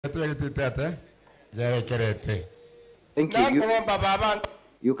Thank you.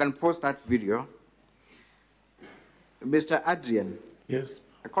 You can post that video. Mr. Adrian. Yes.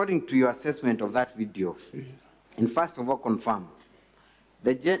 According to your assessment of that video, and first of all confirm,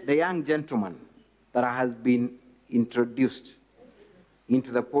 the young gentleman that has been introduced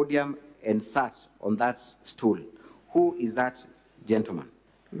into the podium and sat on that stool, who is that gentleman?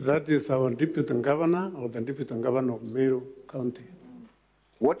 That is our deputy governor or the deputy governor of Meru County.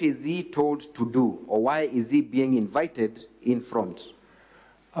 What is he told to do, or why is he being invited in front?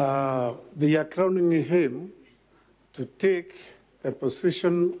 They are crowning him to take the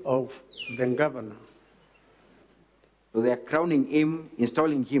position of the governor. So they are crowning him,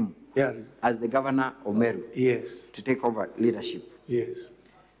 installing him as the governor of Meru? Yes. To take over leadership? Yes.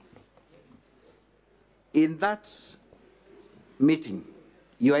 In that meeting,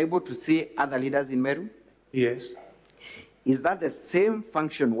 you are able to see other leaders in Meru? Yes. Is that the same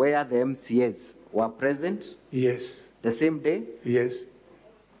function where the MCAs were present? Yes. The same day? Yes.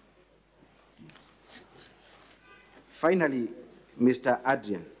 Finally, Mr.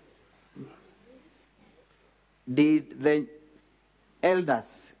 Adrian, did the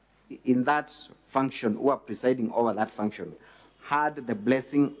elders in that function who are presiding over that function had the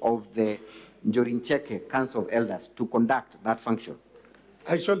blessing of the Njuri Council of Elders to conduct that function?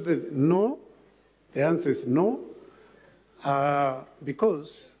 Actually, no. The answer is no.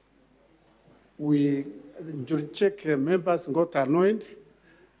 Because Njuri members got annoyed.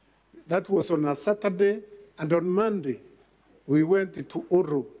 That was on a Saturday, and on Monday, we went to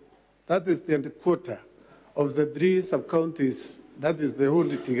Uru. That is the quarter of the 3 sub-counties, that is the whole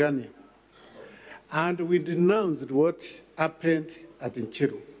Tigania. And we denounced what happened at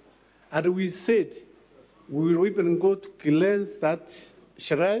Ncheke. And we said we will even go to cleanse that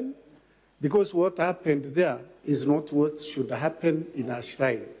shrine, because what happened there is not what should happen in a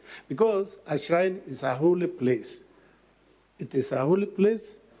shrine. Because a shrine is a holy place. It is a holy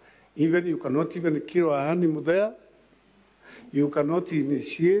place. Even you cannot even kill an animal there. You cannot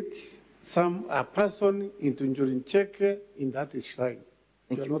initiate a person into Njuri in that shrine.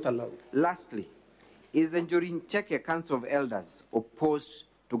 You are not allowed. Lastly, is the Njuri Council of Elders opposed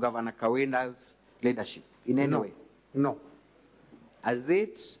to Governor Kawira's leadership in any way? No. Has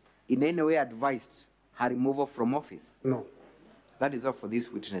it in any way advised her removal from office? No. That is all for this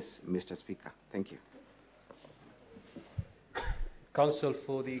witness, Mr. Speaker. Thank you. Counsel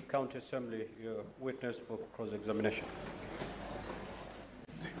for the County Assembly, your witness for cross-examination.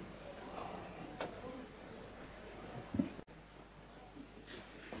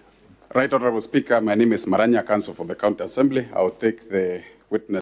 Right, Honorable Speaker, my name is Maranya, Counsel for the County Assembly. I will take the witness